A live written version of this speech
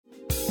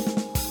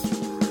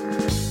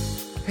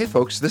Hey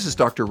folks, this is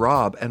Dr.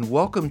 Rob, and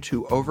welcome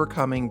to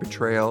Overcoming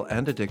Betrayal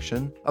and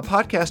Addiction, a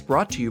podcast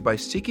brought to you by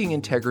Seeking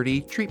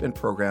Integrity Treatment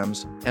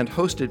Programs and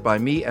hosted by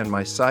me and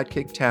my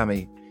sidekick,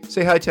 Tammy.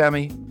 Say hi,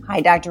 Tammy. Hi,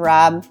 Dr.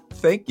 Rob.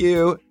 Thank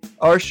you.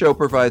 Our show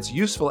provides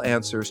useful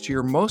answers to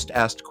your most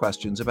asked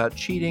questions about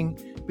cheating,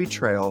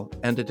 betrayal,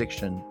 and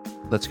addiction.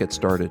 Let's get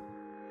started.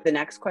 The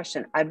next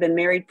question. I've been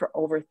married for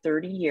over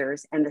 30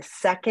 years, and the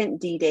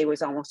second D-Day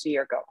was almost a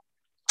year ago.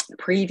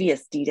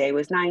 Previous D-Day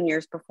was 9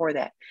 years before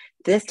that.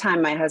 This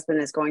time, my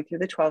husband is going through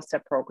the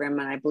 12-step program,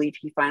 and I believe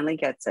he finally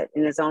gets it.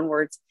 In his own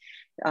words,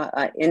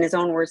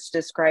 to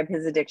describe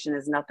his addiction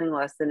as nothing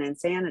less than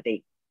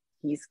insanity.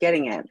 He's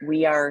getting it.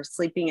 We are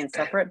sleeping in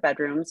separate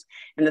bedrooms,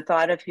 and the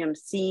thought of him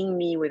seeing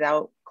me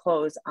without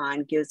clothes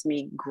on gives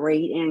me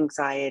great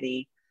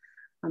anxiety.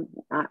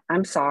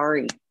 I'm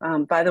sorry.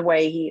 By the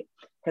way, he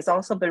has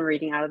also been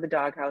reading out of the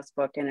Doghouse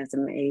book and is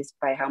amazed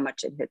by how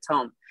much it hits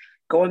home.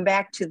 Going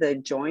back to the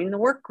join the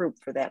work group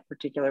for that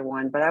particular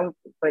one,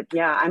 but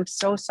yeah, I'm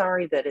so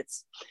sorry that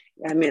it's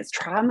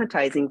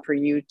traumatizing for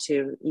you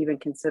to even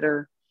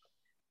consider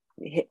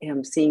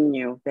him seeing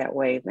you that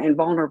way and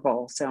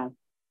vulnerable. So,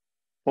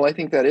 well, I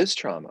think that is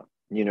trauma.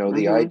 You know,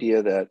 the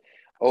idea that,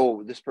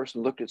 oh, this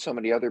person looked at so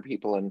many other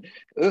people and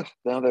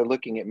now they're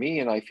looking at me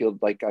and I feel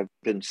like I've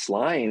been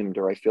slimed,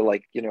 or I feel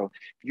like,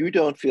 if you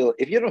don't feel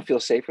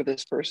safe with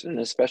this person,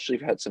 and especially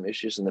if you've had some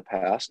issues in the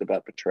past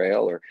about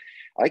betrayal, or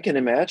I can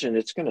imagine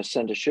it's going to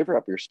send a shiver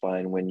up your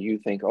spine when you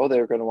think, oh,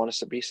 they're going to want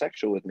to be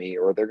sexual with me,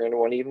 or they're going to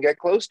want to even get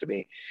close to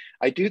me.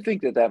 I do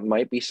think that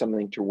might be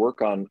something to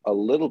work on a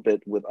little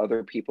bit with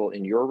other people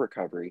in your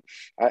recovery.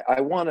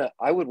 I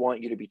would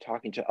want you to be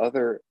talking to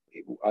other,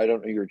 I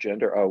don't know your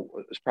gender. Oh,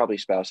 it's probably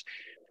spouse.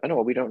 I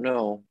know we don't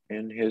know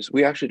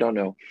we actually don't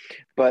know,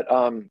 but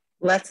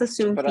let's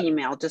assume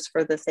female just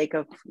for the sake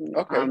of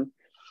okay.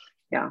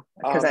 Yeah,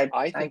 because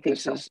I think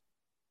this is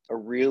a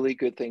really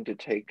good thing to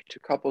take to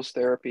couples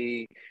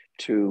therapy,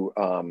 to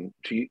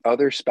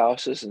other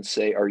spouses, and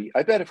say,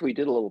 I bet if we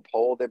did a little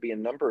poll, there'd be a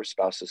number of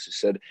spouses who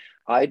said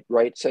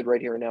right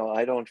here now,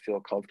 I don't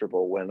feel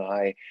comfortable when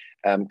I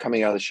am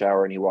coming out of the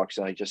shower and he walks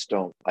in.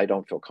 I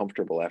don't feel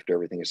comfortable after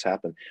everything has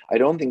happened. I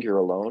don't think you're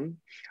alone.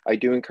 I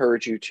do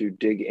encourage you to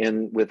dig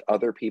in with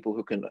other people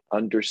who can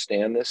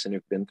understand this and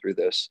who've been through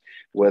this,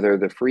 whether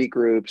the free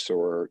groups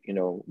or,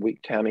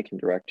 Tammy can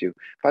direct you.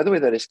 By the way,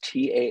 that is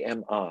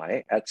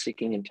TAMI at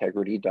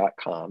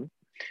seekingintegrity.com.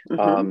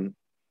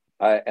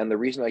 And the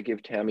reason I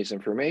give Tammy's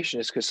information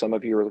is because some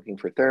of you are looking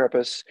for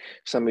therapists.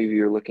 Some of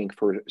you are looking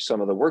for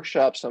some of the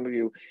workshops. Some of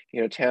you,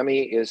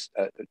 Tammy is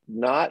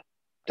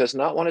does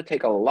not want to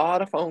take a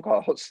lot of phone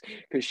calls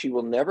because she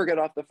will never get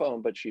off the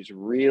phone, but she's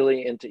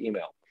really into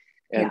email.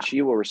 And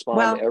she will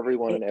respond to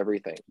everyone and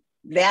everything.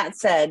 That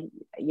said,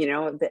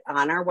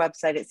 on our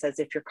website, it says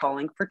if you're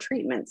calling for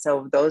treatment.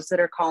 So those that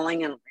are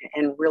calling and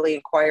really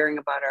inquiring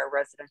about our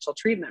residential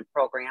treatment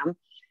program,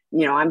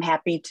 I'm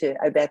happy to,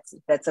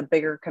 that's a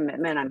bigger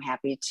commitment. I'm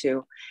happy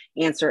to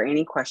answer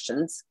any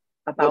questions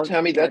about. Well,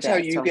 Tammy, that's how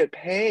you get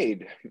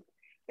paid.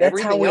 That's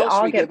Everything how we else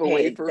all we get give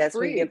away paid. for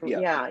free. It's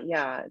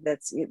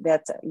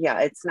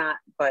not,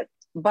 but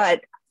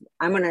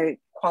I'm going to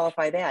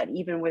qualify that.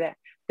 Even with that,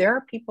 there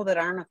are people that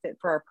aren't a fit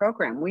for our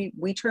program.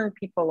 We turn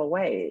people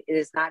away. It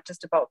is not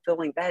just about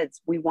filling beds.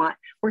 We're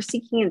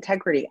seeking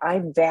integrity. I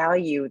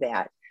value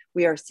that.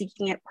 We are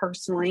seeking it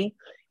personally.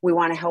 We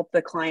want to help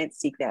the client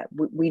seek that.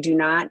 We do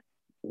not,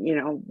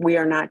 we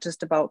are not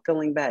just about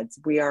filling beds.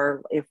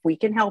 If we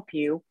can help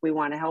you, we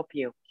want to help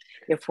you.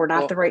 If we're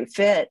not the right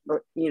fit,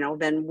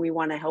 then we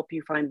want to help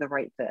you find the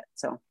right fit.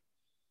 So,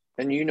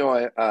 and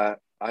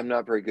I'm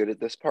not very good at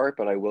this part,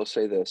 but I will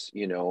say this,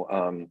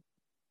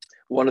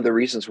 one of the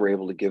reasons we're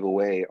able to give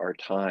away our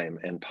time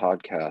and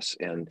podcasts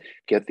and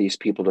get these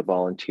people to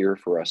volunteer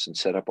for us and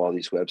set up all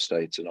these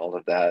websites and all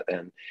of that,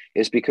 and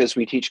is because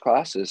we teach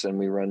classes and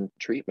we run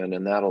treatment,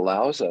 and that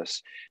allows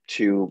us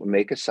to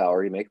make a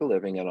salary, make a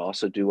living, and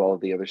also do all of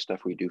the other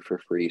stuff we do for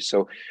free.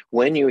 So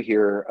when you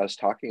hear us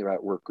talking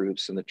about work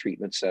groups in the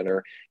treatment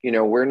center,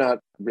 we're not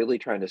really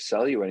trying to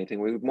sell you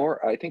anything.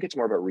 I think it's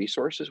more about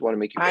resources. We want to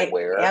make you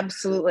aware.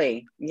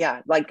 Absolutely.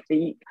 Yeah. Like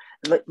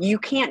you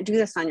can't do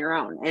this on your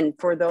own. And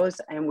for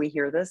those, and we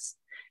hear this,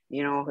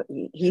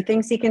 he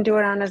thinks he can do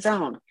it on his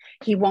own.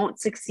 He won't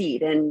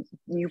succeed. And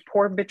you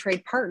poor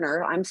betrayed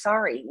partner, I'm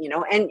sorry,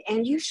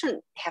 and you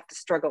shouldn't have to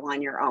struggle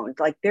on your own.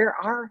 Like there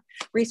are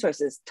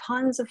resources,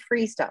 tons of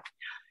free stuff,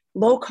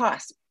 low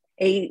cost.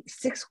 A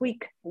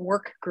 6-week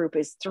work group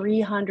is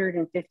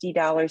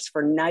 $350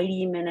 for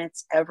 90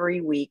 minutes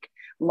every week,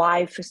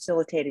 live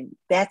facilitated.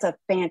 That's a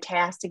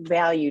fantastic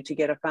value to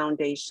get a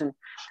foundation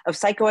of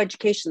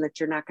psychoeducation that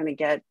you're not going to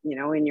get,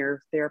 in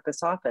your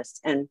therapist's office.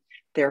 And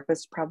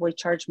therapists probably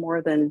charge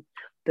more than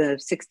the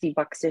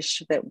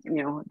 $60-ish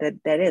that,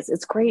 that is.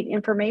 It's great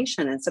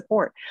information and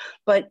support.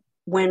 But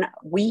when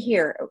we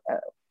hear,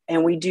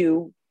 and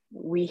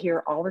we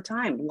hear all the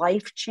time,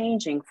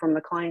 life-changing from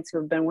the clients who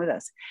have been with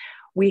us.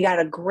 We got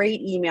a great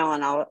email,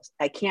 and I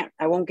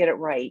won't get it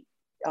right.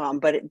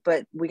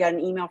 But we got an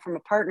email from a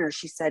partner.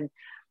 She said,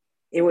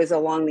 it was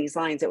along these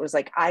lines. It was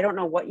like, I don't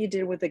know what you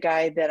did with the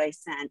guy that I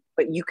sent,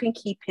 but you can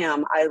keep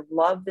him. I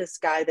love this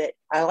guy that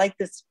I like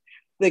this.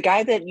 The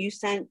guy that you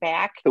sent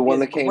back, the one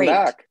that came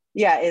back.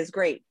 Yeah, is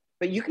great,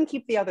 but you can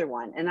keep the other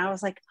one. And I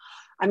was like,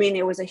 I mean,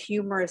 it was a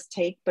humorous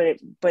take, but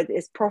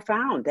it's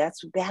profound.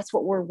 That's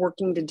what we're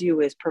working to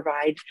do, is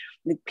provide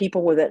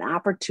people with an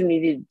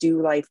opportunity to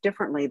do life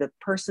differently. The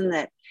person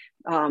that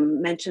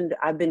mentioned,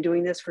 I've been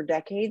doing this for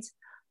decades,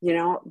 you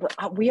know,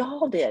 but we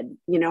all did,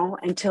 you know,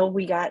 until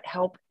we got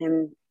help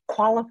and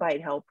qualified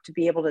help to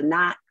be able to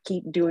not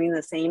keep doing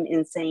the same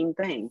insane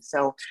thing.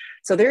 So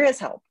there is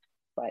help,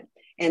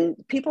 and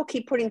people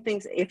keep putting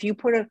things. If you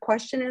put a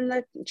question in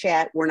the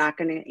chat, we're not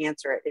going to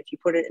answer it. If you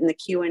put it in the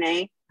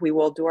Q&A, we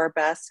will do our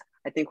best.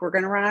 I think we're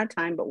going to run out of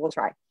time, but we'll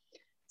try.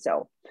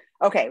 So,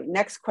 okay,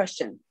 next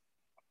question.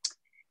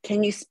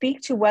 Can you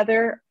speak to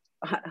whether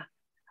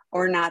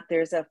or not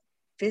there's a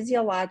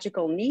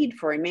physiological need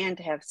for a man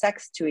to have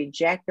sex to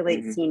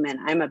ejaculate semen?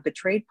 I'm a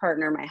betrayed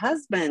partner. My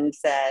husband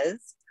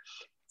says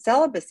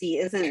celibacy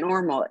isn't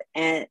normal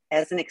and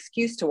as an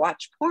excuse to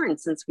watch porn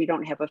since we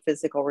don't have a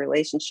physical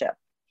relationship.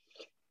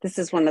 This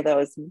is one of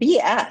those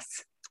BS.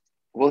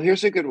 Well,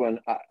 here's a good one.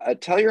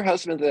 Tell your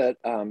husband that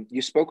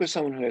you spoke with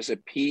someone who has a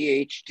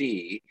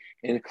PhD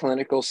in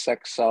clinical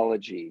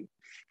sexology.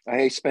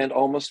 I spent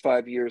almost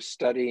 5 years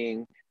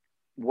studying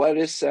what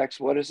is sex,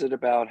 what is it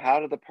about,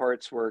 how do the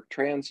parts work,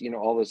 trans, you know,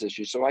 all those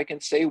issues. So I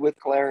can say with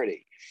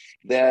clarity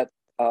that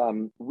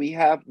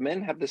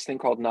men have this thing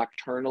called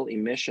nocturnal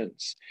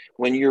emissions.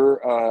 When you're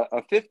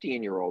a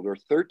 15-year-old or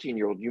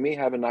 13-year-old, you may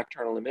have a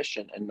nocturnal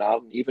emission and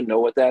not even know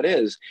what that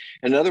is.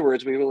 In other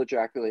words, we will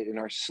ejaculate in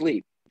our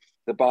sleep.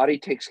 The body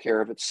takes care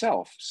of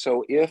itself.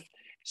 So if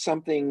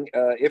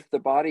the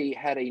body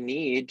had a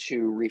need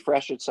to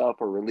refresh itself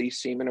or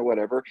release semen or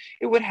whatever,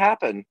 it would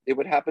happen. It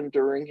would happen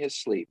during his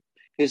sleep.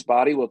 His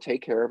body will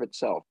take care of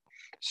itself.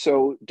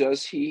 So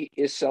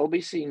is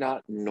celibacy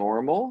not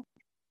normal?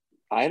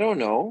 I don't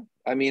know.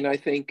 I mean, I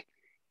think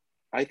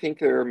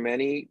there are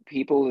many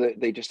people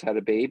that they just had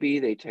a baby,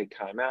 they take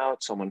time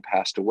out, someone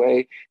passed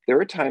away. There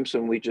are times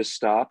when we just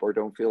stop or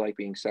don't feel like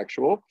being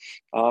sexual.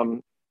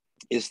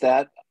 Is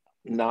that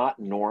not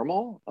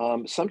normal?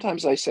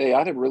 Sometimes I say I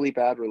had a really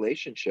bad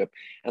relationship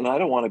and I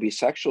don't want to be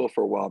sexual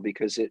for a while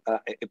because it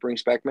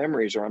brings back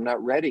memories, or I'm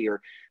not ready, or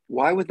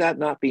why would that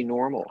not be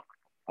normal?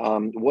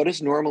 What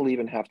does normal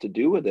even have to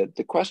do with it?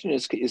 The question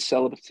is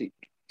celibacy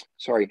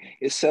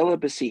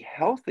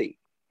healthy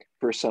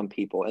for some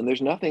people? And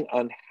there's nothing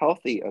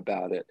unhealthy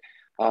about it.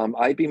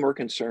 I'd be more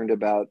concerned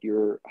about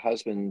your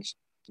husband's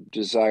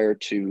desire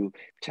to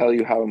tell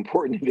you how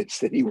important it is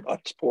that he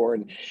watch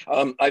porn.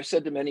 I've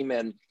said to many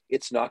men,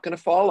 it's not going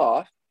to fall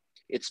off.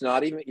 You're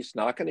not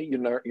going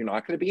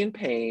to be in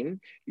pain.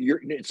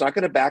 It's not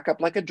going to back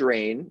up like a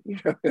drain. You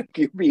know,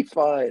 you'll be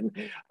fine.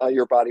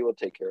 Your body will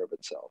take care of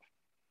itself.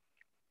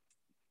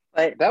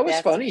 But that was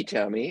funny,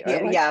 Tammy.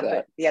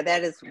 Yeah,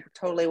 that is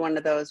totally one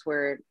of those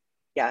where,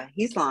 yeah,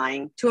 he's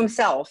lying to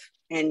himself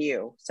and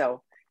you.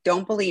 So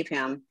don't believe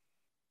him.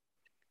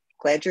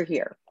 Glad you're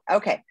here.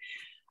 Okay.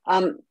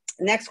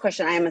 Next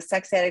question. I am a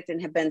sex addict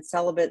and have been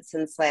celibate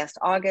since last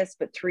August,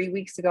 but 3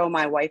 weeks ago,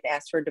 my wife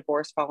asked for a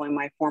divorce following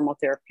my formal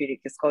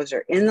therapeutic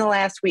disclosure. In the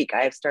last week,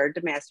 I have started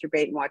to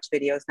masturbate and watch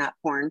videos, not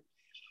porn,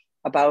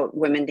 about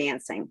women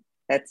dancing.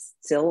 That's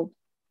still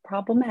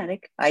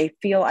problematic. I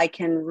feel I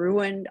can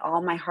ruin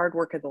all my hard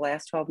work of the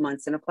last 12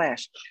 months in a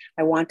flash.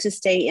 I want to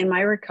stay in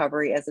my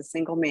recovery as a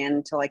single man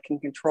until I can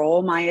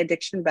control my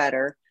addiction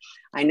better.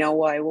 I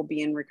know I will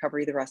be in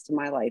recovery the rest of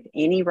my life.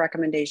 Any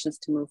recommendations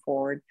to move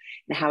forward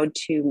and how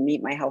to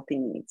meet my healthy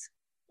needs?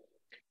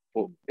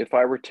 Well, if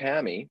I were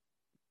Tammy,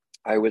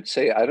 I would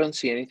say I don't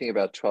see anything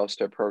about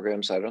 12-step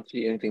programs. I don't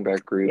see anything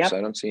about groups. Yep. I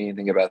don't see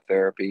anything about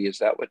therapy. Is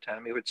that what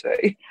Tammy would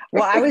say?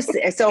 Well,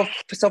 so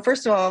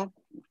first of all,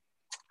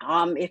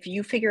 if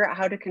you figure out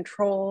how to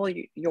control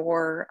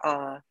your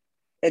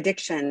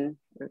addiction,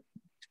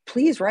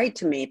 please write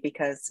to me,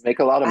 because make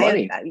a lot of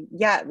money.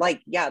 That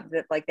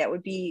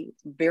would be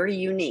very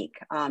unique.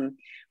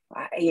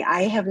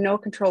 I have no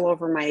control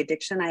over my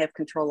addiction. I have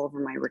control over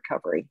my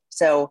recovery.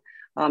 So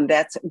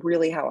that's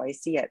really how I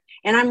see it.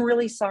 And I'm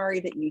really sorry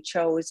that you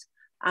chose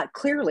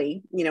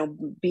clearly,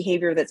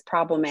 behavior that's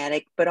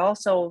problematic, but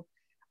also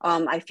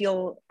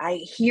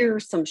I hear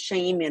some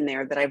shame in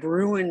there that I've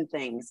ruined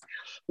things.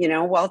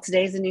 Well,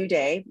 today's a new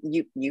day.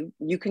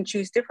 You can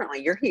choose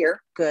differently. You're here,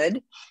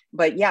 good.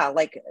 But yeah,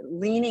 like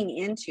leaning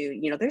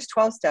into, there's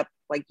 12-step,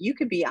 like you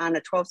could be on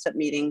a 12-step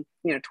meeting,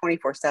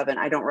 24/7.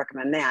 I don't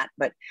recommend that,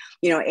 but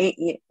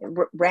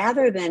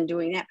rather than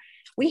doing that,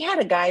 we had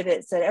a guy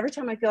that said, every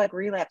time I feel like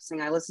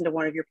relapsing, I listen to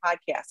one of your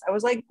podcasts. I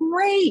was like,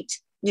 great,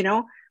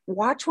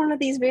 watch one of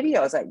these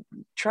videos.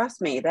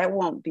 Trust me, that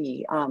won't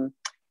be,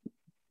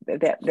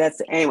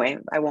 that's anyway,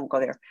 I won't go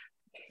there.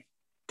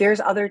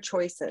 There's other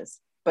choices,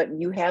 but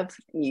you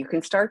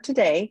can start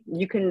today.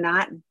 You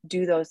cannot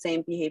do those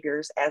same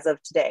behaviors as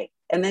of today.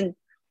 And then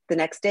the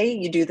next day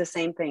you do the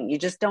same thing. You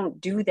just don't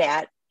do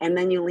that. And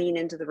then you lean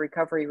into the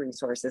recovery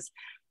resources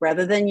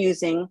rather than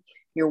using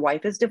your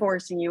wife is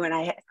divorcing you,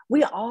 and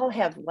we all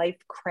have life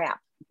crap,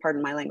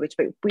 pardon my language,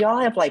 but we all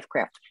have life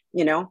crap,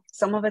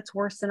 some of it's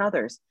worse than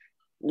others.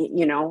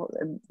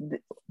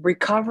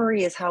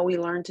 Recovery is how we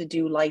learn to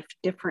do life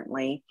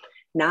differently,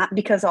 not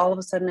because all of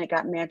a sudden it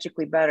got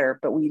magically better,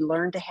 but we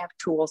learn to have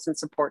tools and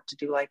support to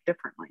do life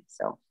differently.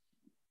 So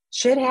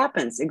shit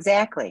happens.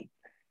 Exactly.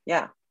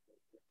 Yeah.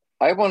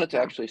 I wanted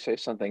to actually say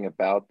something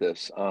about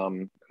this.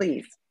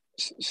 Please.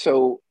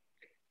 So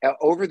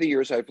over the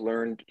years, I've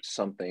learned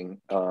something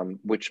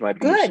which might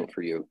be useful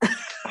for you.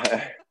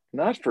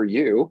 Not for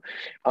you.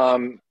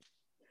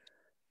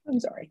 I'm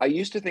sorry. I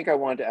used to think I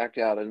wanted to act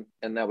out,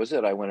 and that was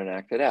it. I went and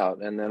acted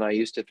out. And then I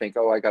used to think,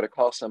 I got to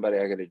call somebody,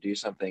 I got to do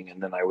something.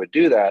 And then I would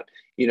do that,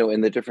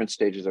 in the different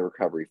stages of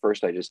recovery.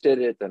 First, I just did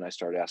it. Then I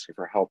started asking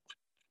for help.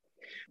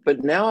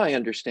 But now I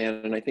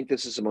understand, and I think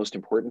this is the most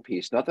important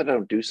piece, not that I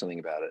don't do something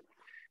about it,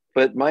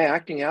 but my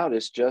acting out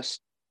is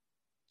just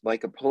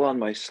like a pull on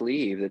my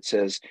sleeve that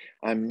says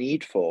I'm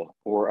needful,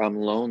 or I'm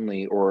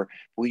lonely, or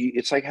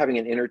it's like having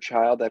an inner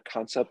child, that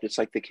concept. It's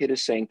like the kid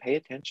is saying, pay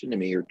attention to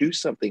me, or do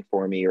something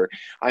for me, or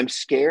I'm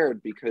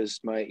scared because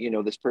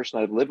this person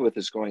I've lived with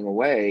is going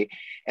away.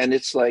 And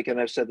it's like, and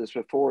I've said this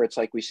before, it's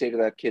like we say to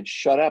that kid,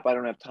 shut up, I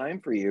don't have time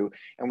for you.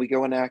 And we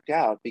go and act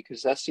out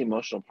because that's the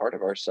emotional part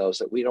of ourselves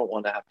that we don't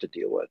want to have to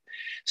deal with.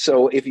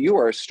 So if you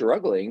are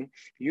struggling,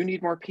 you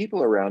need more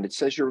people around.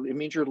 It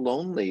means you're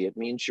lonely. It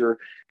means you're,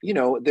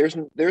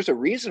 there's a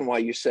reason why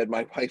you said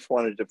my wife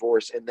wanted a divorce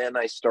and then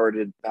I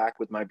started back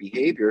with my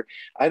behavior.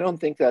 I don't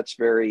think that's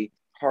very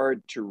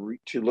hard to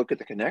look at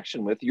the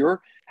connection with. You're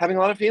having a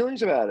lot of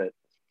feelings about it.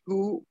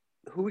 Who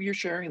you're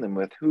sharing them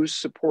with? Whose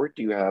support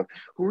do you have?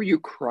 Who are you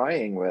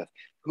crying with?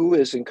 Who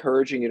is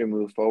encouraging you to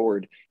move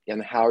forward,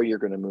 and how you're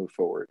going to move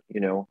forward?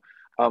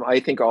 I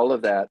think all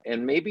of that.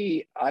 And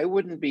maybe I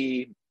wouldn't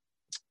be.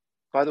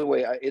 By the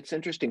way, it's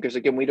interesting because,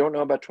 again, we don't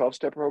know about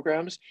 12-step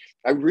programs.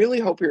 I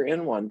really hope you're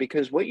in one,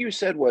 because what you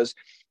said was,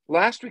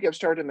 last week I've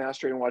started to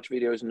master and watch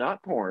videos,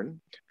 not porn,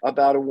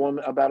 about a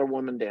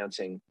woman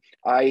dancing.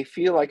 I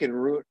feel I can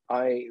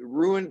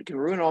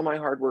ruin all my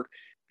hard work.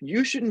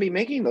 You shouldn't be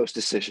making those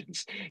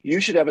decisions. You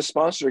should have a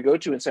sponsor to go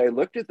to and say, I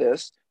looked at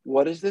this.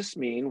 What does this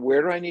mean?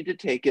 Where do I need to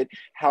take it?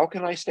 How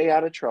can I stay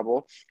out of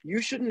trouble?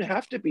 You shouldn't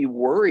have to be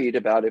worried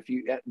about if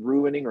you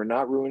ruining or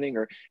not ruining,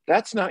 or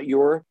that's not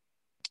your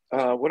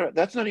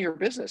that's none of your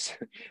business.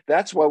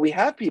 That's why we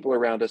have people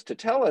around us to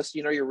tell us,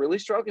 you're really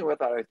struggling with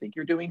that. I think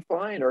you're doing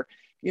fine. Or,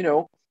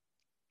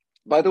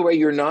 by the way,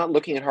 you're not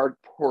looking at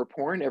hardcore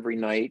porn every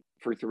night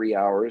for 3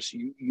 hours.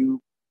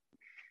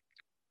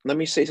 Let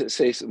me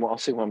I'll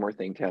say one more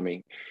thing,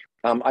 Tammy.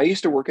 I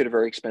used to work at a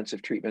very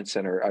expensive treatment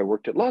center. I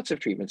worked at lots of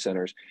treatment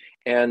centers.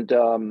 And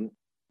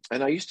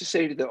I used to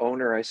say to the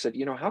owner, I said,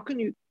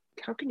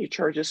 how can you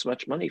charge this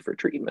much money for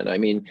treatment? I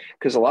mean,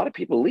 because a lot of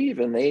people leave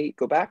and they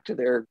go back to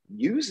their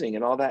using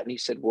and all that. And he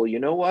said, well, you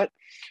know what?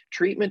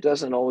 Treatment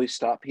doesn't always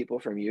stop people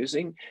from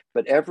using,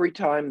 but every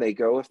time they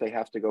go, if they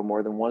have to go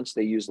more than once,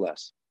 they use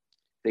less.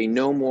 They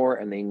know more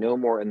and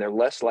they're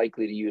less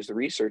likely to use. The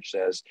research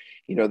says,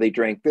 they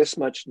drank this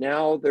much.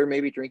 Now they're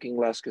maybe drinking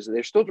less because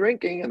they're still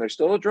drinking and they're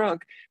still a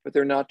drunk, but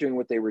they're not doing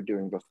what they were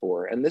doing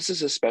before. And this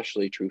is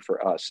especially true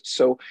for us.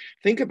 So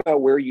think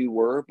about where you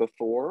were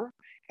before,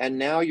 and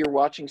now you're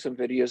watching some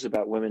videos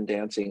about women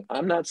dancing.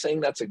 I'm not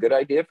saying that's a good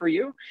idea for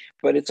you,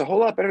 but it's a whole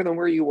lot better than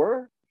where you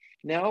were.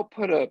 Now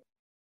put a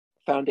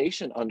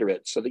foundation under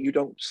it so that you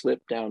don't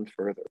slip down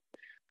further.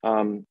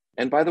 And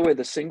by the way,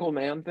 the single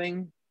man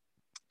thing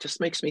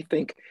just makes me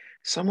think,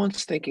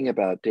 someone's thinking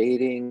about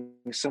dating.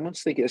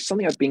 Someone's thinking, there's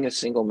something about being a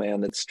single man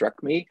that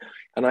struck me.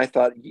 And I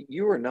thought,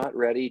 you are not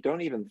ready.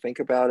 Don't even think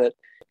about it.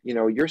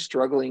 You're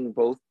struggling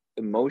both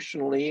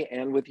emotionally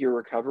and with your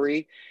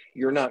recovery.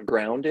 You're not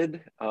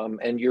grounded,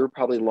 and you're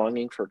probably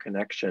longing for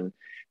connection,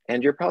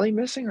 and you're probably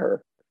missing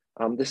her.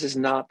 This is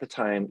not the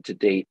time to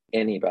date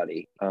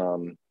anybody.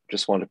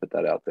 Just want to put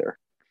that out there.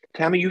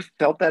 Tammy, you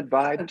felt that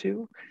vibe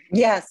too?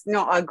 Yes,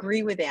 no, I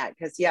agree with that.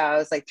 Because I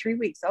was like 3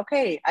 weeks.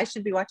 Okay, I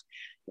should be watching.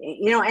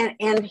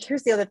 And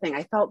here's the other thing.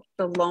 I felt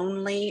the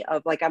lonely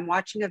of, like, I'm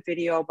watching a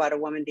video about a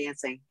woman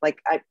dancing. Like,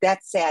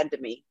 that's sad to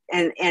me.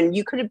 And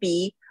you could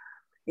be.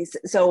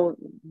 So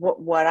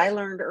what I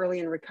learned early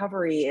in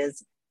recovery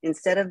is,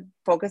 instead of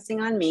focusing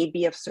on me,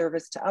 be of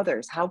service to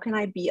others. How can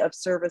I be of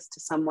service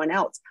to someone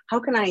else? How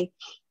can I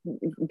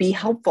be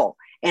helpful?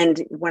 And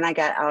when I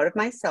got out of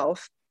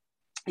myself,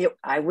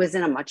 I was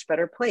in a much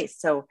better place.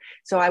 So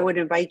I would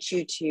invite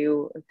you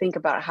to think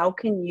about, how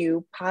can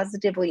you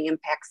positively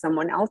impact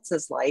someone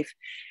else's life?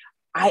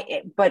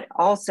 But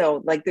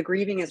also, like, the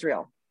grieving is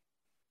real.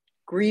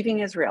 Grieving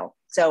is real.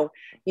 So,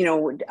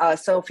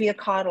 Sophia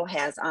Caudle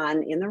has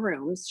on in the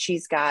rooms,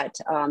 she's got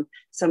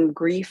some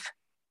grief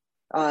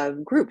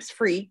groups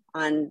free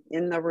on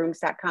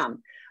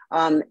intherooms.com.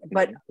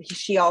 But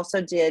she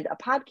also did a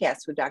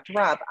podcast with Dr.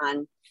 Rob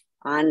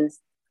on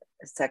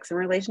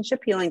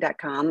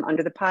sexandrelationshiphealing.com.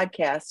 Under the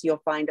podcast,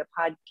 you'll find a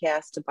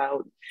podcast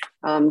about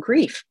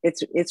grief.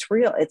 It's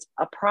real. It's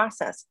a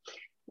process.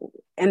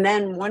 And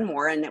then one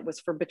more, and it was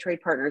for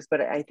betrayed partners,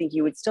 but I think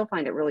you would still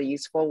find it really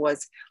useful,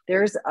 was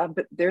there's a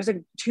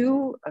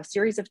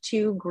series of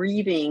 2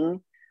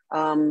 grieving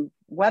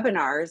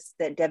webinars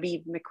that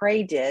Debbie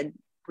McRae did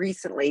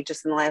recently,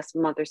 just in the last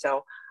month or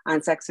so,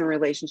 on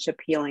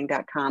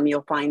sexandrelationshiphealing.com.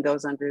 You'll find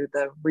those under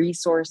the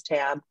resource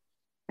tab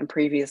and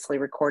previously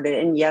recorded.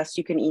 And yes,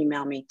 you can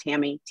email me,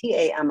 Tammy,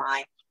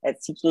 TAMI,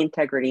 at Seeking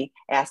Integrity.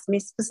 Ask me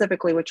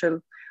specifically what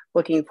you're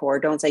looking for.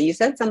 Don't say you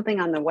said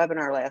something on the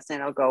webinar last night.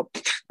 I'll go,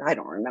 I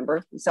don't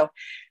remember. So,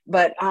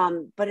 but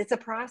it's a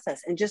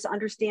process, and just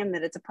understand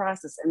that it's a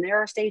process, and there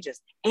are stages,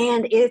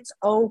 and it's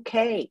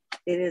okay.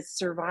 It is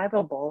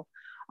survivable,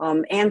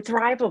 and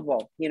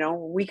thrivable. You know,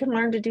 we can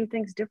learn to do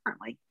things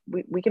differently.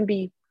 We can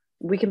be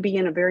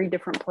in a very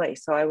different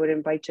place. So I would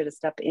invite you to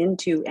step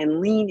into and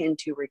lean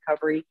into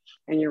recovery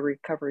and your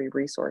recovery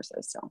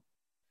resources. So.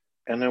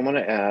 And I want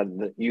to add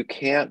that you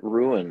can't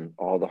ruin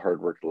all the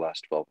hard work the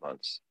last 12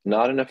 months,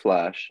 not in a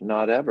flash,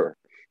 not ever,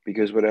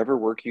 because whatever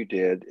work you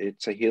did,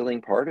 it's a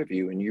healing part of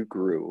you and you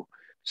grew.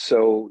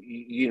 So,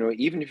 you know,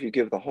 even if you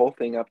give the whole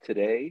thing up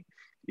today,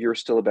 you're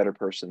still a better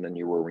person than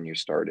you were when you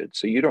started.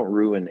 So you don't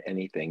ruin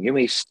anything. You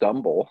may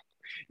stumble,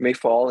 you may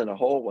fall in a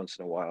hole once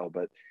in a while,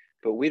 but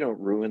we don't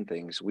ruin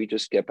things. We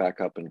just get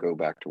back up and go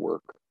back to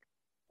work.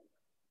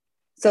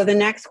 So the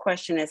next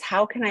question is,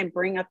 how can I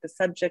bring up the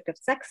subject of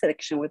sex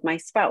addiction with my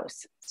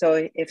spouse?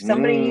 So if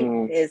somebody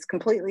is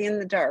completely in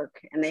the dark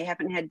and they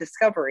haven't had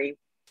discovery,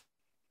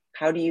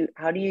 how do you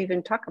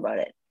even talk about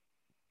it?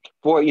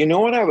 Boy, you know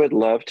what I would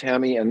love,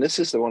 Tammy, and this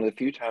is one of the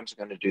few times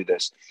I'm going to do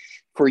this.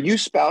 For you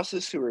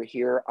spouses who are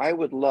here, I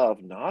would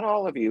love, not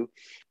all of you,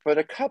 but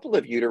a couple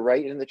of you to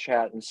write in the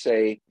chat and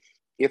say,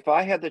 if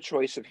I had the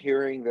choice of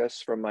hearing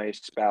this from my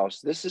spouse,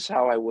 this is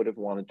how I would have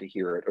wanted to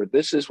hear it, or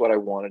this is what I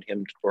wanted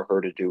him or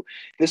her to do.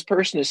 This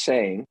person is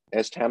saying,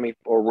 as Tammy,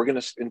 or we're going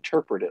to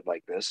interpret it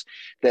like this,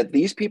 that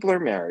these people are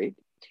married,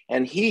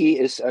 and he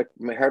is a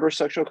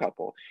heterosexual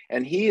couple,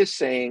 and he is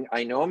saying,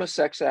 I know I'm a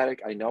sex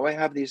addict. I know I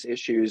have these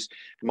issues.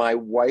 My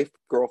wife,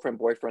 girlfriend,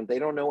 boyfriend, they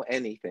don't know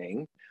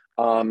anything.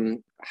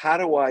 How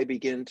do I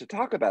begin to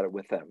talk about it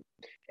with them?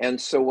 And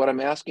so what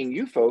I'm asking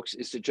you folks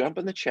is to jump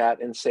in the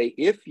chat and say,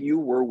 if you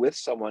were with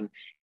someone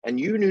and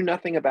you knew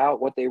nothing about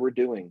what they were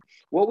doing,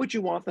 what would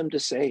you want them to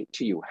say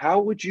to you? How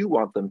would you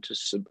want them to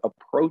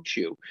approach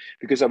you?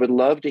 Because I would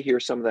love to hear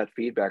some of that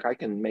feedback. I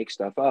can make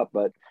stuff up,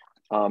 but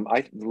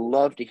I'd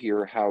love to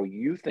hear how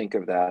you think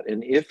of that.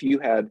 And if you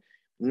had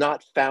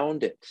not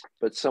found it,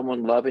 but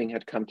someone loving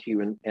had come to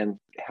you and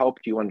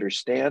helped you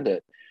understand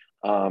it,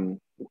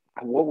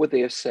 what would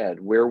they have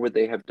said? Where would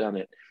they have done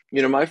it?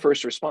 You know, my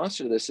first response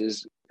to this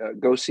is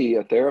go see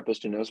a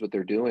therapist who knows what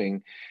they're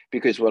doing,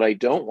 because what I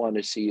don't want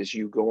to see is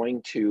you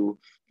going to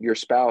your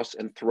spouse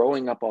and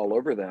throwing up all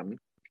over them,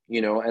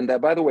 you know, and that,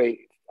 by the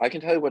way, I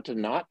can tell you what to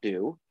not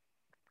do.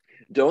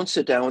 Don't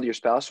sit down with your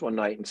spouse one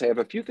night and say, I have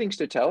a few things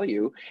to tell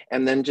you,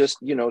 and then just,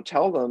 you know,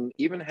 tell them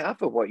even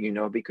half of what you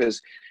know,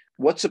 because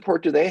what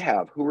support do they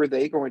have? Who are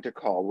they going to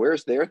call?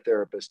 Where's their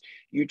therapist?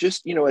 You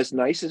just, you know, as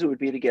nice as it would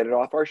be to get it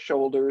off our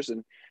shoulders.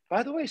 And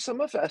by the way,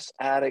 some of us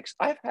addicts,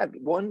 I've had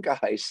one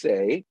guy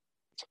say,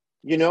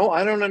 you know,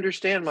 I don't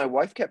understand. My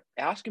wife kept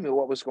asking me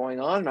what was going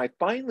on, and I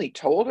finally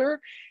told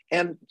her,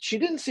 and she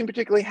didn't seem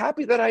particularly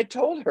happy that I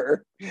told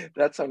her.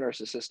 That's how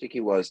narcissistic he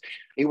was.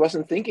 He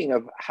wasn't thinking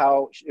of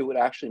how it would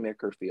actually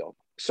make her feel.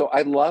 So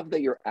I love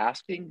that you're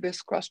asking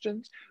this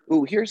questions.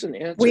 Ooh, here's an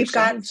answer. We've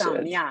Someone got some,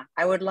 said, yeah.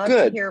 I would love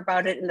good. to hear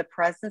about it in the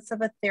presence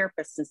of a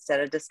therapist instead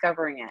of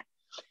discovering it.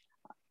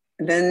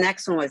 The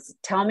next one was,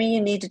 tell me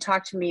you need to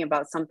talk to me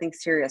about something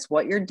serious,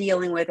 what you're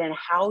dealing with, and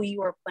how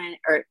you are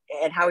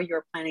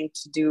planning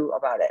to do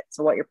about it.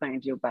 So what you're planning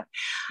to do about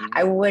it.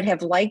 I would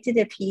have liked it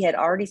if he had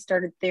already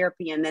started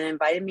therapy and then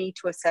invited me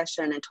to a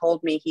session and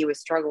told me he was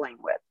struggling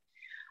with.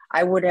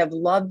 I would have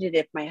loved it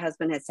if my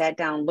husband had sat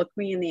down, looked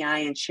me in the eye,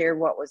 and shared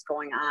what was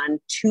going on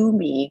to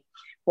me,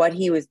 what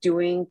he was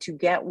doing to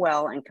get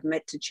well and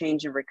commit to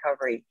change and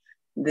recovery.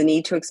 The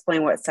need to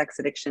explain what sex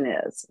addiction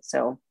is.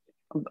 So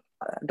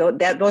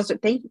that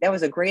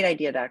was a great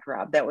idea, Dr.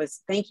 Rob.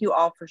 Thank you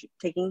all for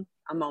taking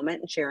a moment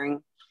and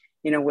sharing,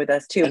 you know, with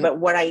us too. But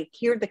what I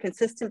hear, the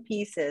consistent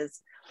piece,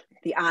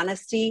 the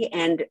honesty,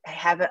 and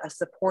have a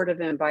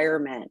supportive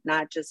environment,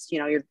 not just, you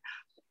know, you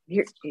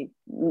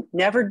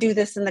never do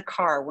this in the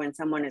car when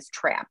someone is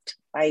trapped.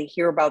 I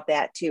hear about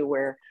that too,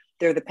 where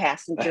they're the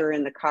passenger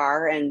in the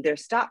car and they're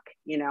stuck,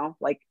 you know,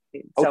 like.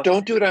 So,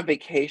 don't do it on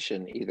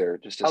vacation either.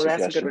 Just a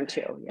suggestion. That's a good one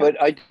too. Yeah.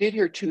 But I did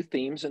hear two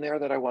themes in there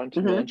that I wanted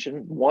to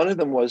mention. One of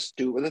them was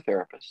do it with a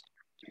therapist.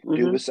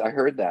 I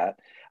heard that.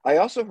 I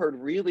also heard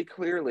really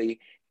clearly,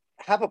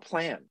 have a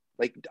plan.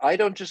 Like, I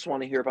don't just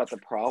want to hear about the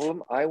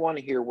problem. I want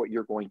to hear what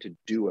you're going to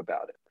do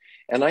about it.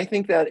 And I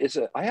think that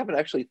I haven't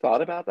actually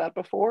thought about that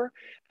before,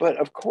 but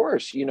of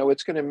course, you know,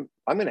 I'm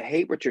going to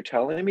hate what you're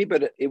telling me,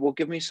 but it will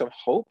give me some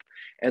hope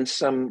and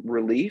some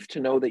relief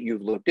to know that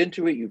you've looked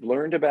into it, you've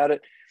learned about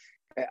it.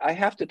 I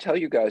have to tell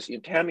you guys,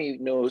 Tammy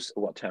knows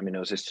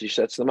this, she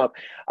sets them up.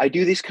 I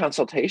do these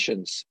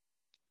consultations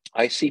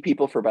I see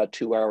people for about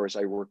 2 hours.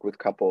 I work with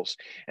couples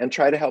and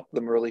try to help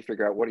them really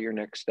figure out what are your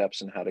next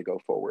steps and how to go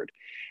forward.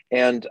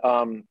 And,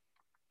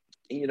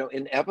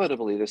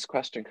 inevitably this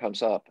question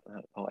comes up.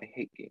 I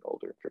hate being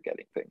older and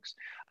forgetting things.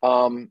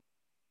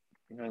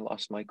 I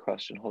lost my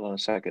question. Hold on a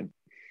second.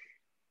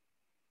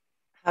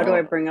 How do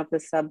I bring up the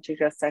subject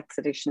of sex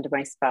addiction to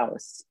my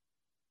spouse?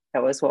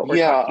 That was what we're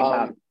talking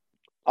about.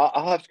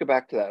 I'll have to go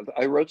back to that.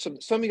 I wrote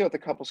something about the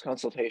couples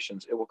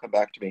consultations. It will come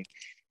back to me.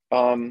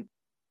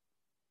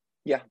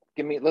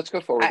 Let's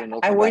go forward.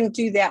 I wouldn't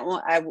do that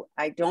one.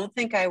 I don't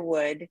think I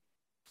would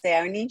say,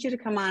 I need you to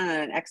come on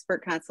an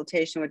expert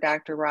consultation with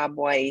Dr. Rob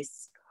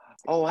Weiss.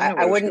 Oh,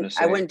 I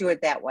wouldn't do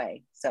it that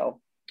way. So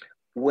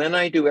when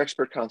I do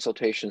expert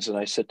consultations and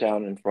I sit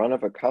down in front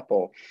of a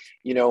couple,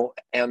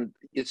 and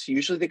it's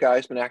usually the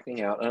guy's been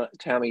acting out.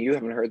 Tammy, you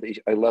haven't heard these.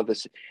 I love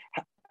this.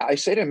 I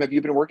say to him, have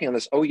you been working on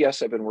this? Oh,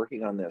 yes, I've been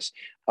working on this.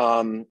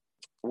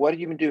 What have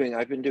you been doing?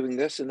 I've been doing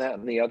this and that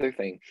and the other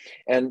thing.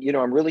 And,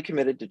 I'm really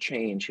committed to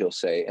change, he'll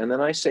say. And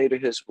then I say to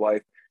his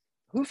wife,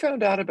 who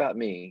found out about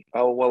me?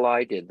 Oh, well,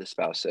 I did, the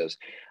spouse says.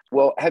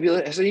 Well,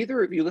 has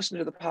either of you listened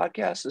to the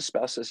podcast? The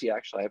spouse says, yeah,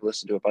 actually, I've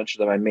listened to a bunch of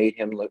them. I made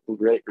him,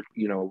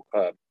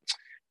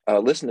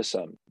 listen to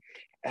some.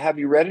 Have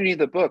you read any of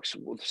the books?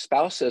 Well, the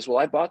spouse says, well,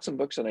 I bought some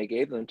books and I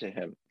gave them to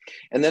him.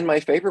 And then my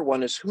favorite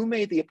one is, who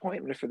made the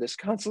appointment for this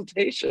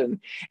consultation?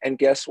 And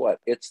guess what?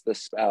 It's the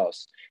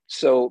spouse.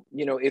 So,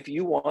 if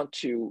you want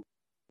to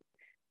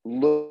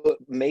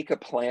make a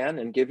plan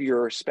and give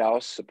your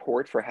spouse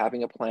support for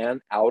having a plan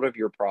out of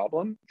your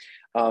problem,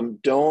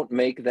 don't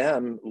make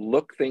them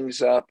look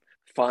things up,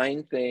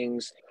 find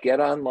things, get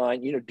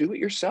online, do it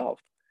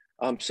yourself.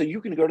 So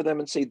you can go to them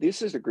and say,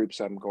 this is the groups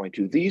I'm going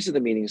to, these are the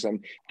meetings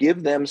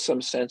give them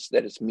some sense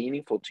that it's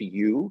meaningful to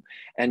you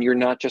and you're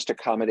not just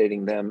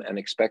accommodating them and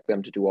expect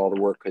them to do all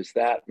the work, because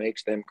that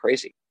makes them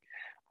crazy.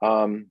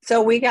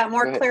 So we got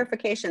more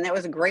clarification. That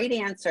was a great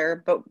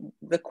answer, but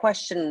the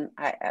question,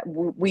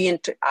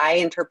 I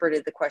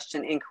interpreted the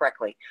question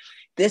incorrectly.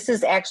 This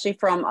is actually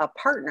from a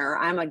partner.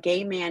 I'm a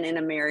gay man in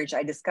a marriage.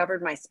 I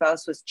discovered my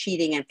spouse was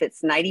cheating and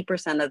fits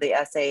 90% of the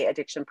SA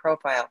addiction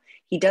profile.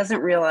 He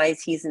doesn't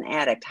realize he's an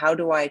addict. How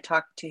do I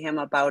talk to him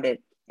about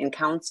it in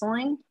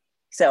counseling?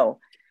 So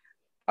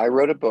I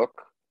wrote a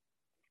book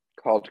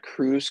called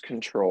Cruise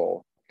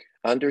Control,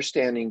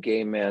 Understanding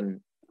Gay Men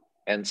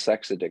and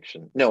Sex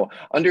Addiction. No,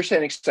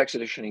 Understanding Sex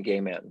Addiction in Gay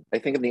Men. I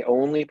think I'm the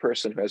only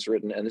person who has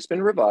written, and it's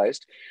been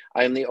revised.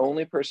 I am the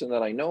only person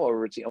that I know of,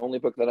 or it's the only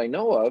book that I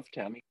know of.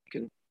 Tammy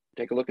can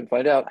take a look and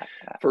find out,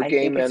 for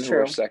gay men who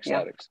are sex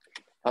addicts.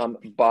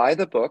 Buy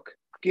the book,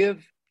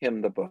 give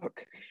him the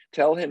book,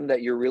 tell him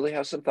that you really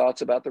have some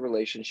thoughts about the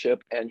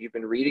relationship and you've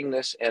been reading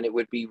this, and I'm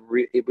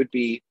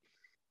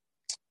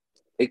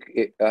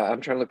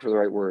trying to look for the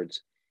right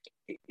words.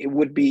 It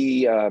would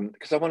be,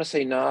 because I want to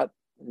say not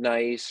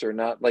nice or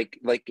not like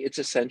it's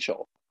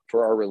essential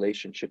for our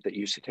relationship that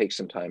you should take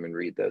some time and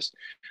read this.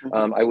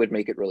 I would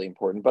make it really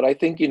important. But I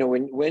think,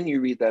 when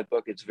you read that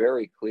book, it's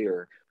very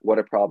clear what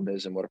a problem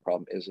is and what a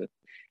problem isn't.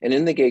 And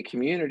in the gay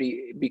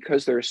community,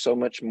 because there's so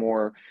much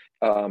more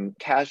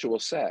casual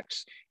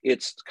sex,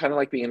 it's kind of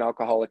like being an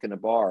alcoholic in a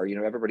bar.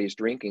 Everybody's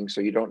drinking,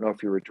 so you don't know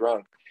if you were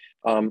drunk.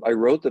 I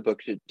wrote the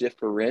book to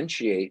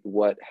differentiate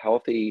what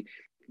healthy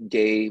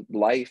gay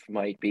life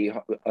might be,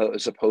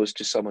 as opposed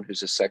to someone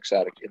who's a sex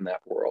addict in that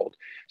world.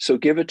 So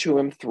give it to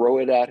him, throw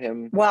it at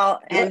him.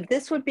 Well, and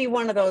this would be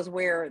one of those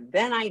where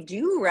then I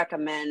do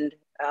recommend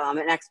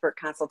an expert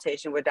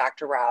consultation with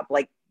Dr. Rob.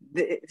 Like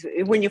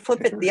when you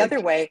flip it the other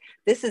way,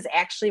 this is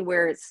actually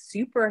where it's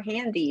super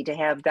handy to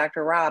have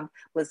Dr. Rob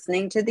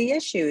listening to the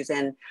issues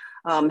and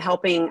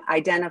helping to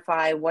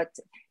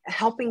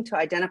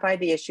identify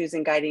the issues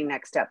and guiding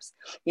next steps.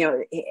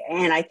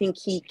 And I think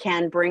he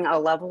can bring a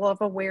level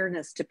of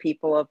awareness to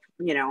people of,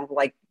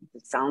 like,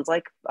 it sounds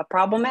like a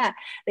problematic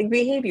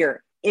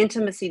behavior,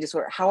 intimacy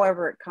disorder,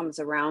 however it comes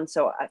around.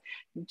 So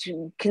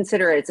to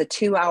consider it's a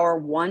 2-hour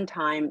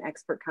one-time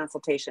expert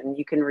consultation.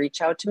 You can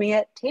reach out to me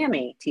at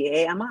Tammy,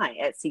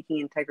 Tami, at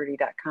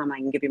seekingintegrity.com. I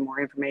can give you more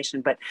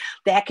information, but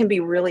that can be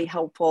really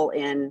helpful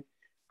in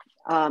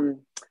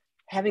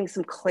having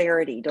some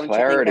clarity. Don't you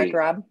think that,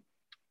 Rob?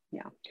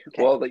 Yeah.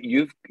 Okay. Well, that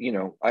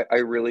I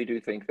really do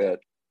think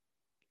that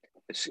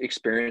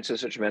experience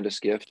is a tremendous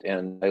gift.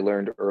 And I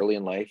learned early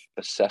in life,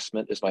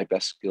 assessment is my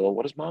best skill.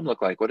 What does mom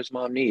look like? What does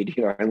mom need?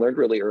 I learned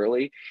really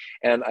early.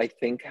 And I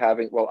think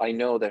I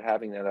know that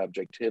having that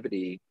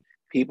objectivity,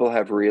 people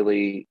have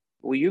really,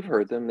 well, you've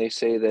heard them. They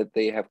say that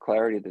they have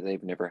clarity that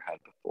they've never had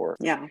before.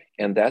 Yeah.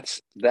 And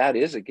that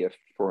is a gift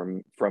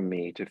from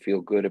me to feel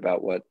good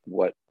about what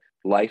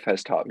life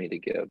has taught me to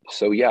give.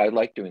 So yeah, I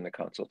like doing the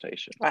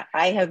consultation.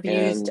 I have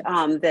used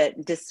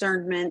that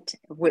discernment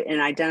in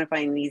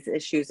identifying these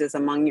issues is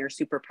among your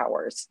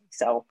superpowers.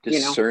 So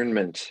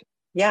discernment.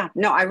 Yeah,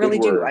 no, I really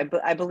do.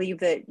 I believe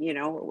that,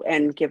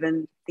 and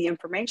given the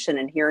information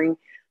and hearing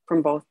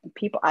from both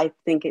people, I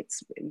think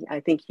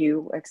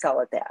you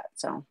excel at that.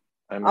 So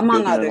I'm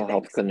among a good other mental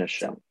health things. clinician.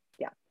 So,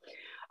 yeah.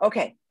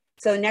 Okay.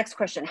 So next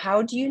question,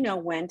 how do you know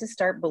when to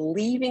start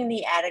believing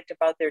the addict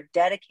about their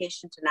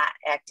dedication to not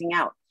acting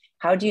out?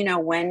 How do you know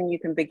when you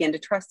can begin to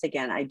trust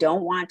again? I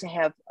don't want to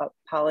have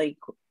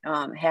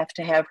have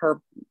to have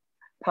her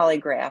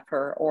polygraph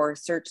her or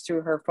search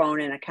through her phone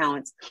and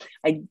accounts.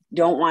 I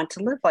don't want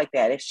to live like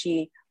that. If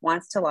she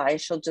wants to lie,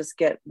 she'll just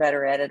get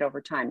better at it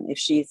over time. If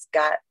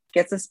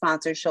gets a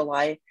sponsor, she'll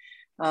lie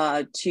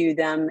to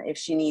them if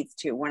she needs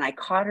to. When I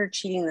caught her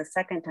cheating the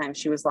second time,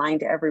 she was lying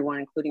to everyone,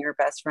 including her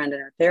best friend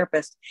and her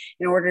therapist,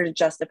 in order to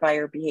justify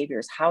her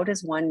behaviors. How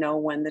does one know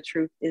when the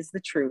truth is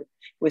the truth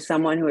with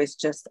someone who is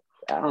just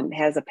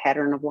has a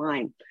pattern of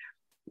lying?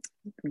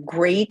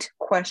 Great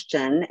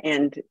question,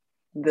 and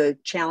the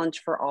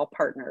challenge for all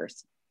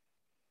partners.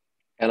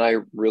 And I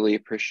really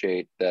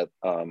appreciate that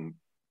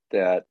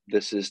that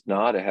this is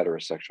not a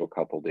heterosexual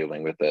couple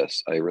dealing with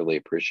this. I really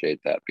appreciate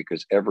that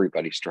because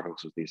everybody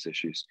struggles with these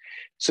issues.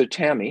 So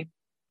Tammy,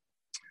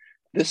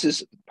 this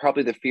is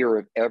probably the fear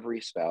of every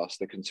spouse,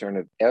 the concern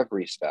of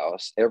every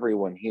spouse,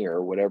 everyone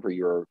here, whatever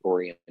your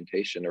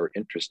orientation or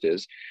interest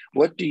is.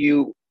 Where do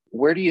you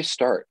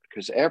start?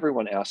 Because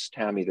everyone asks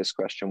Tammy this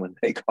question when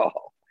they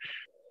call.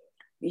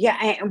 Yeah,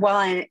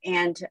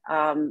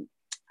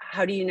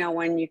 how do you know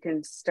when you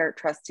can start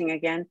trusting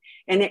again?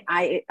 And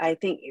I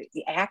think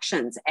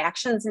actions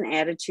and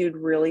attitude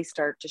really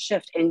start to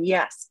shift. And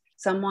yes,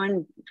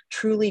 someone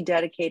truly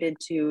dedicated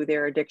to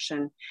their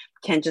addiction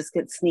can just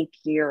get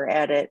sneakier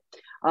at it.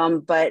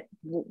 But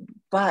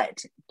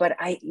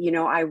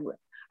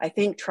I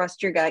think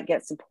trust your gut,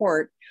 get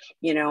support,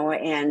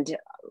 and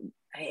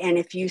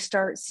if you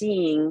start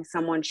seeing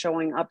someone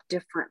showing up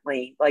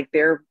differently, like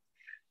they're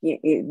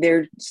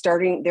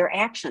starting their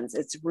actions,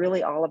 it's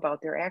really all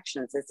about their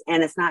actions.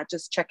 It's not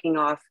just checking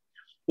off,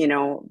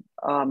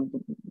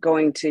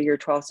 going to your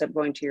 12-step,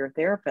 going to your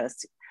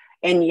therapist.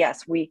 And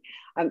yes,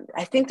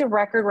 I think the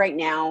record right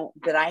now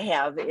that I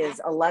have is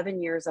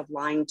 11 years of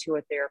lying to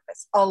a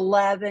therapist,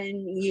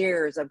 11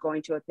 years of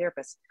going to a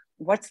therapist.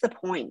 What's the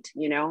point,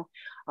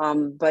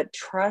 but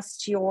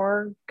trust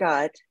your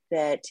gut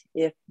that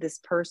if this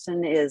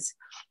person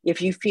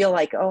if you feel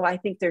like, oh, I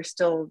think they're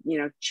still,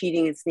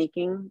 cheating and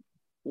sneaking,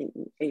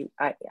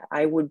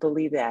 I would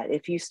believe that.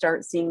 If you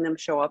start seeing them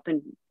show up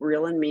in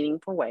real and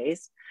meaningful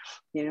ways,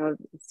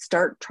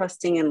 start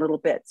trusting in little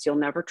bits. You'll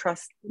never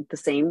trust the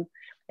same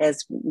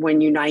as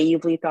when you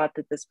naively thought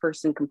that this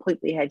person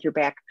completely had your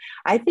back.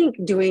 I think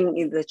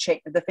doing the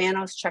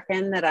Fanos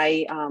check-in that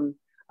I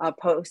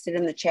posted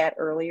in the chat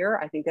earlier,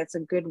 I think that's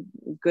a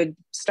good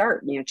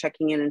start,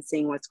 checking in and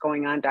seeing what's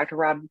going on. Dr.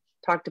 Rob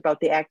talked about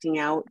the acting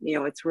out,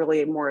 it's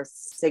really more a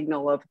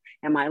signal of,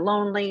 am I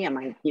lonely? Am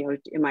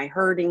I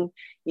hurting,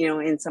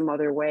 in some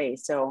other way?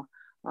 So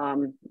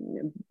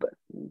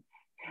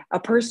a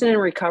person in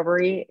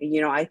recovery,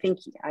 I think,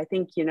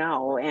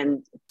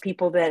 and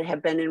people that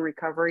have been in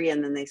recovery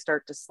and then they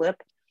start to slip,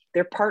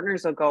 their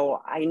partners will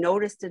go, I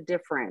noticed a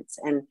difference.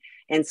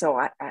 And so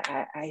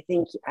I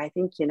think,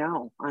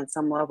 on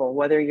some level,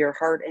 whether your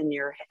heart and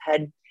your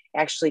head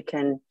actually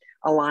can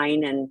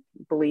align and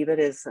believe it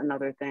is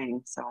another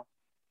thing. So.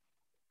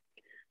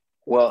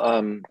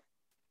 Well,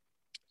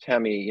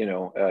 Tammy,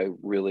 I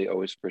really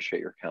always appreciate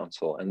your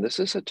counsel. And this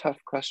is a tough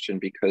question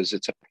because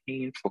it's a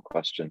painful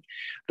question.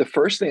 The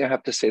first thing I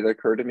have to say that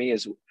occurred to me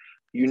is,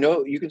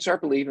 you can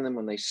start believing them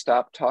when they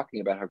stop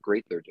talking about how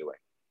great they're doing.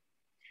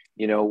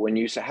 When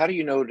you say, how do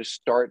you know to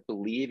start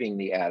believing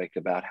the addict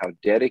about how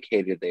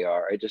dedicated they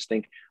are?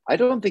 I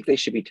don't think they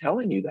should be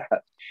telling you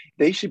that.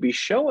 They should be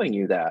showing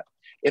you that.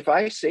 If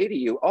I say to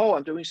you, oh,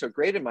 I'm doing so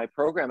great in my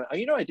program,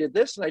 I did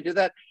this and I did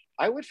that,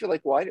 I would feel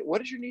like,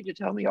 what is your need to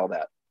tell me all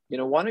that?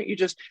 Why don't you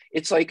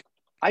it's like,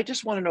 I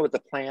just want to know what the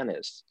plan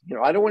is.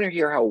 I don't want to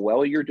hear how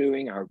well you're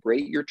doing, how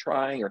great you're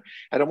trying, or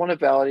I don't want to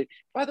validate.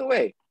 By the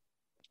way,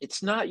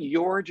 it's not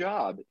your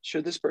job,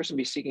 should this person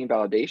be seeking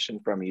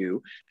validation from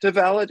you, to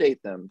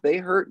validate them. They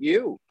hurt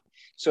you.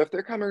 So if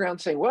they're coming around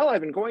saying, well,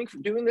 I've been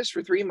doing this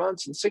for 3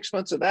 months and 6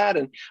 months of that,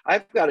 and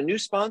I've got a new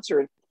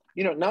sponsor,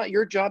 not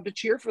your job to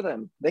cheer for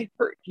them. They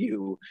hurt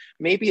you.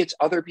 Maybe it's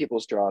other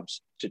people's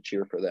jobs to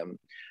cheer for them.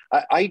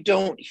 I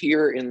don't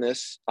hear in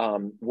this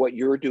what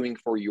you're doing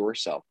for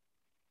yourself.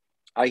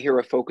 I hear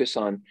a focus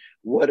on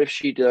what if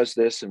she does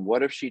this and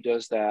what if she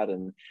does that,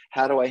 and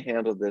how do I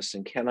handle this,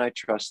 and can I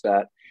trust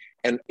that?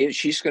 And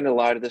she's going to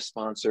lie to the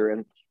sponsor.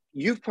 And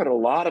you've put a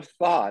lot of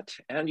thought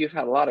and you've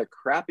had a lot of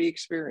crappy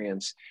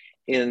experience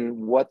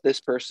in what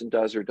this person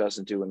does or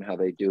doesn't do and how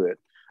they do it.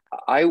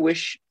 I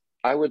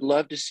would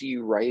love to see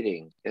you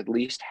writing at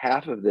least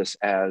half of this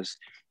as,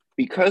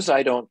 because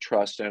I don't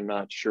trust and I'm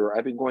not sure,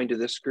 I've been going to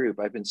this group,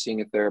 I've been seeing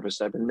a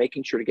therapist, I've been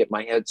making sure to get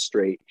my head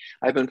straight,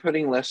 I've been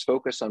putting less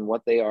focus on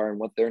what they are and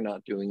what they're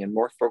not doing, and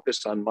more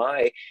focus on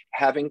my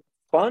having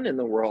fun in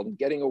the world and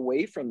getting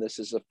away from this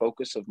as a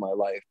focus of my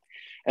life.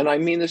 And I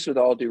mean this with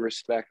all due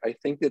respect. I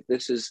think that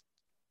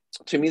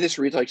to me, this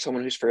reads like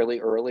someone who's fairly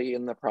early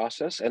in the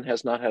process and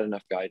has not had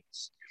enough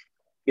guidance.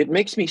 It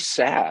makes me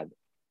sad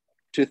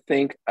to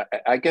think,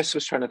 I guess I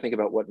was trying to think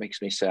about what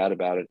makes me sad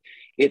about it.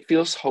 It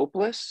feels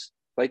hopeless.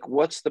 Like,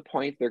 what's the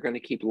point? They're going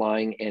to keep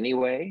lying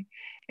anyway.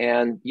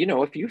 And,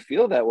 if you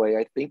feel that way,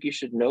 I think you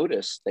should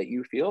notice that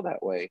you feel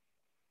that way.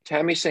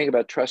 Tammy's saying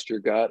about trust your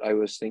gut. I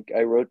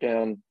wrote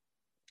down,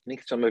 I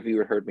think some of you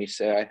have heard me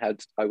say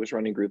I was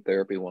running group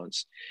therapy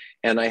once,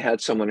 and I had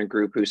someone in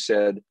group who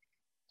said,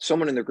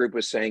 someone in the group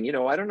was saying,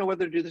 I don't know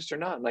whether to do this or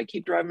not. And I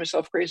keep driving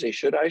myself crazy.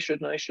 Should I,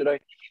 shouldn't I, should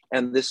I?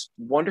 And this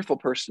wonderful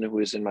person who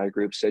was in my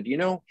group said,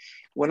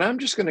 when I'm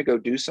just going to go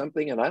do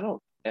something and I don't,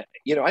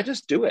 I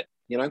just do it.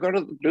 I go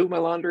to do my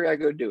laundry, I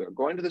go do it.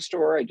 Going to the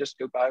store, I just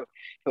go buy.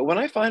 But when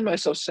I find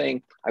myself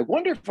saying, I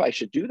wonder if I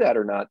should do that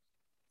or not,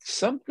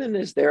 something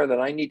is there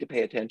that I need to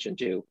pay attention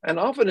to. And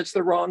often it's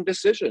the wrong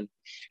decision.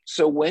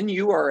 So when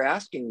you are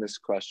asking this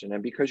question,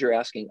 and because you're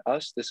asking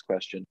us this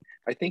question,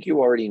 I think you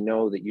already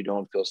know that you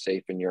don't feel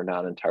safe and you're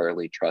not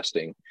entirely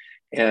trusting.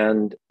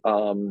 And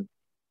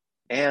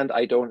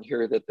I don't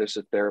hear that there's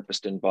a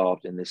therapist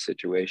involved in this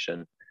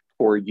situation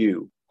for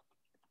you.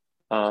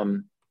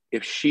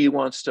 If she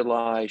wants to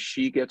lie,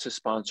 she gets a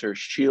sponsor,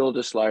 she'll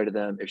just lie to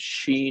them if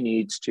she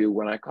needs to.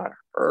 When I caught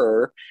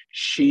her,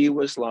 she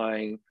was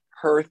lying.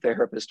 Her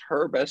therapist,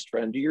 her best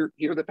friend. Do you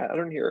hear the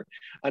pattern here?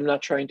 I'm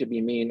not trying to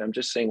be mean. I'm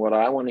just saying what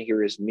I want to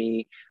hear is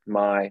me,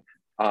 I,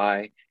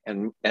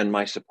 and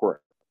my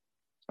support.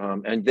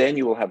 And then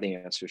you will have the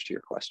answers to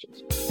your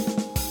questions.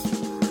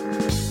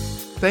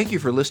 Thank you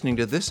for listening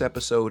to this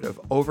episode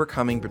of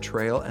Overcoming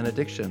Betrayal and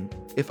Addiction.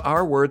 If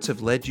our words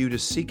have led you to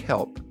seek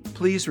help,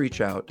 please reach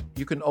out.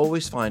 You can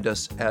always find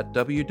us at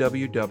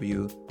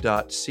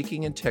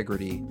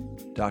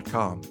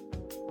www.seekingintegrity.com.